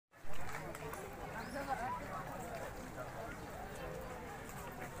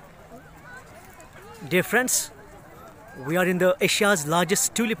Dear friends, we are in the Asia's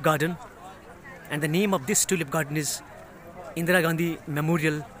largest tulip garden, and the name of this tulip garden is Indira Gandhi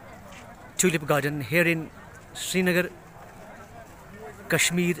Memorial Tulip Garden here in Srinagar,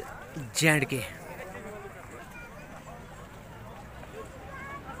 Kashmir, J&K.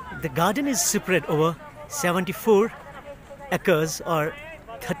 The garden is spread over 74 acres or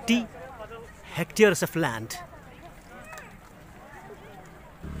 30 hectares of land.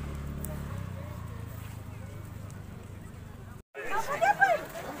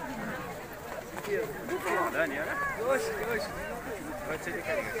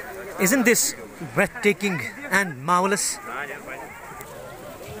 Isn't this breathtaking and marvelous?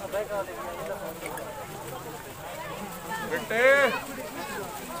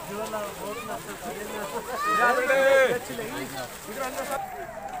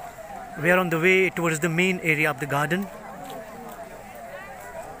 We are on the way towards the main area of the garden.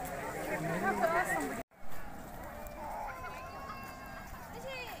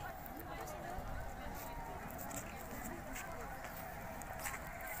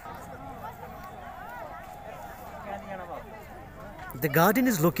 The garden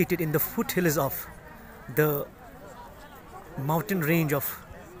is located in the foothills of the mountain range of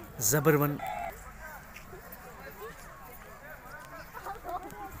Zabarwan.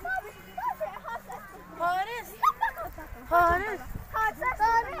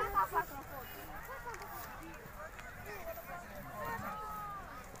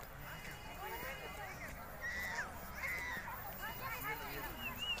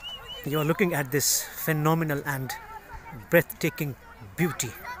 You are looking at this phenomenal and breathtaking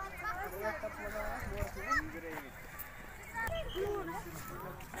beauty.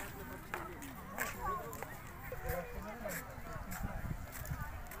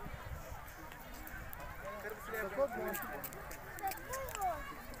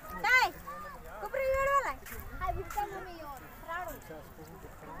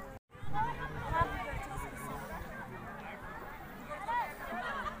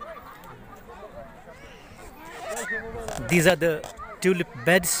 These are the tulip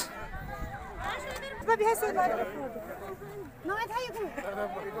beds.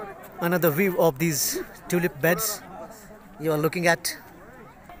 Another view of these tulip beds you are looking at.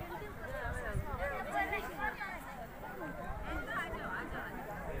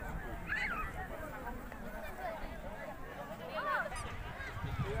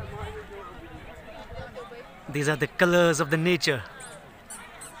 These are the colors of the nature.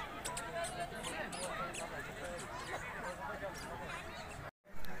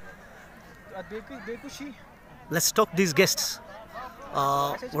 Let's talk to these guests.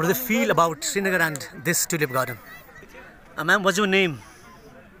 What do they feel about Srinagar and this tulip garden? Ma'am, what's your name?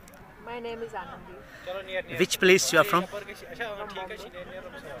 My name is Anandi. Which place you are from?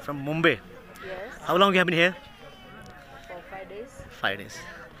 From Mumbai. Yes. How long you have been here? For 5 days. 5 days.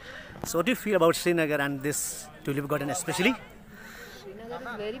 So what do you feel about Srinagar and this tulip garden especially? Srinagar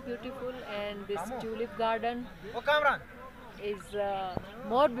is very beautiful, and this tulip garden is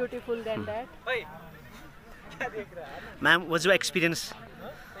more beautiful than that. Ma'am, what's your experience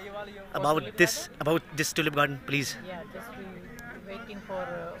about this tulip garden, please? Yeah, just we waiting for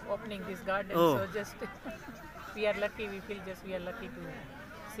opening this garden. Oh. So just we are lucky. We feel just we are lucky to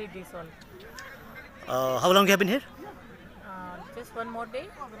see this all. How long you have been here? Just one more day,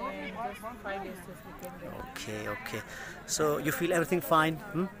 and just 5 days just we came there. Okay. So you feel everything fine?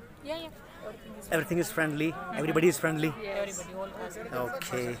 Yeah. Everything is friendly. Everybody is friendly. Yes. Everybody, all us.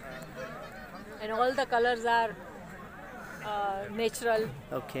 Okay. And all the colors are natural,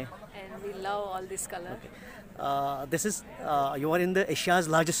 Okay. and we love all this color. This is you are in the Asia's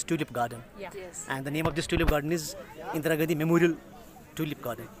largest tulip garden, Yeah. Yes. and the name of this tulip garden is Indira Gandhi Memorial Tulip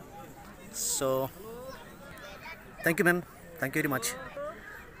Garden. So, thank you, ma'am. Thank you very much.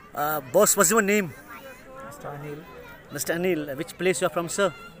 Boss, what's your name? Mr. Anil, Mr. Anil. Which place you are from,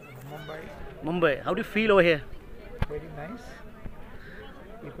 sir? Mumbai. Mumbai. How do you feel over here? Very nice.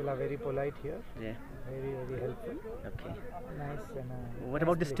 People are very polite here. Yeah. Very helpful. Okay. Nice and. What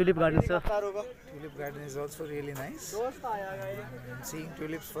about this tulip garden, sir? Tulip garden is also really nice. I'm seeing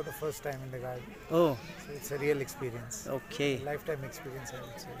tulips for the first time in the garden, Oh, so it's a real experience. okay. Lifetime experience, I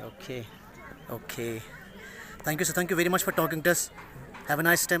would say. Okay. Thank you, sir. Thank you very much for talking to us. Have a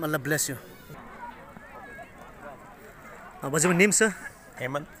nice time. Allah bless you. What's your name, sir?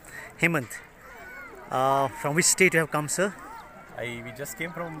 Hemant. Hemant. From which state you have come, sir? We just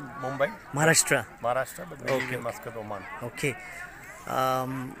came from Mumbai, Maharashtra. but we live in Muscat, Oman. Okay.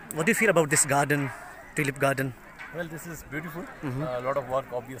 What do you feel about this garden, tulip garden? Well, this is beautiful. A lot of work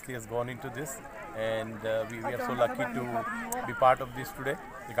obviously has gone into this, and we are so lucky to be part of this today.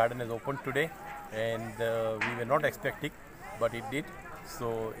 The garden is opened today, and we were not expecting, but it did.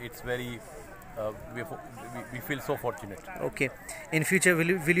 So it's very, we feel so fortunate. Okay. In future,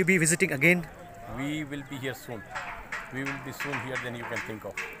 will you be visiting again? We will be here soon. We will be soon here than you can think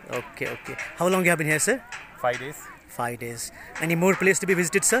of. Okay, okay. How long you have been here, sir? 5 days. 5 days. Any more place to be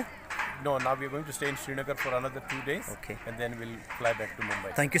visited, sir? No, now we are going to stay in Srinagar for another 2 days. Okay. And then we'll fly back to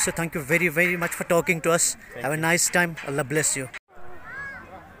Mumbai. Thank you, sir. Thank you very, very much for talking to us. Have a nice time. Allah bless you.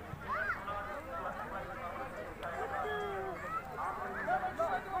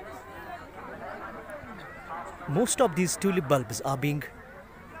 Most of these tulip bulbs are being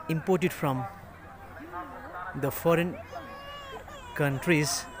imported from the foreign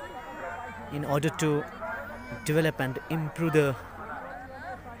countries in order to develop and improve the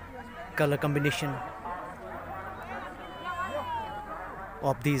color combination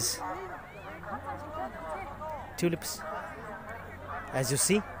of these tulips, as you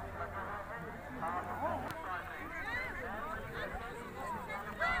see.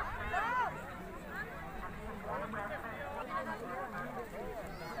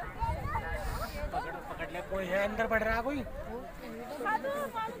 अंदर बढ़ रहा कोई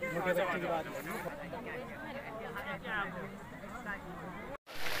मोटे बच्चे की बात।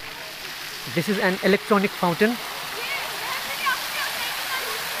 This is an electronic fountain.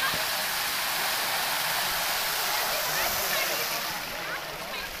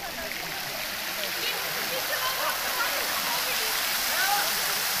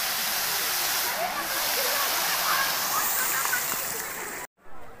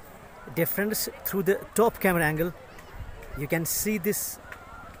 Dear friends, through the top camera angle, you can see this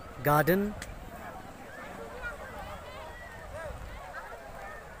garden.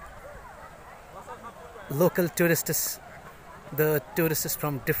 Local tourists, the tourists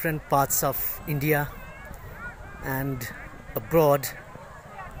from different parts of India and abroad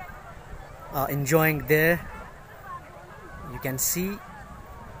are enjoying there. You can see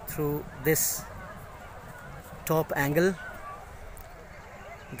through this top angle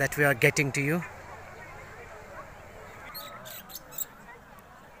that we are getting to you.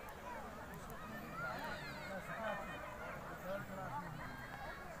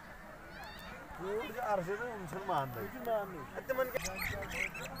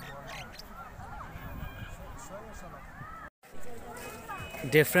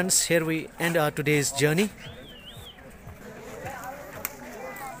 Dear friends, here we end our today's journey.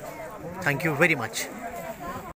 Thank you very much.